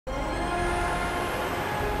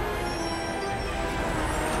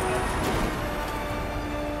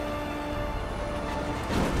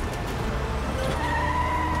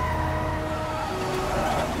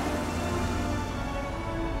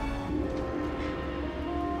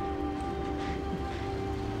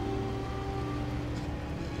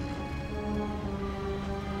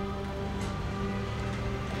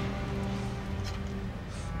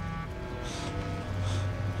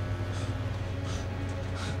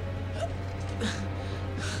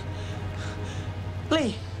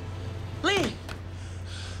Lee! Lee!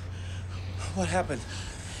 What happened?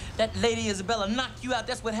 That lady Isabella knocked you out.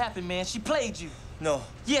 That's what happened, man. She played you. No.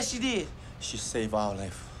 Yes, she did. She saved our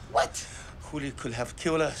life. What? Julie could have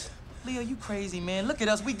killed us. Leo, you crazy, man. Look at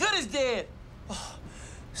us. We good as dead. Oh,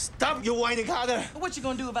 stop your whining harder. What you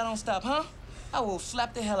gonna do if I don't stop, huh? I will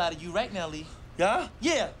slap the hell out of you right now, Lee. Yeah?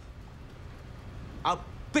 Yeah. I'll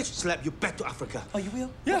bitch slap you back to Africa. Oh, you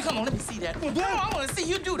will? Yeah. Well, come on, let me see that. Come on, I want to see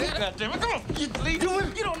you do that. God damn it. Come on. Lee,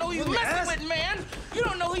 you don't know who you messing with, man. You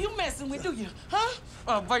don't know who you messing with, do you? Huh?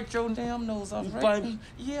 I'll bite your damn nose off, right? Bite me?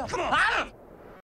 Yeah. Come on.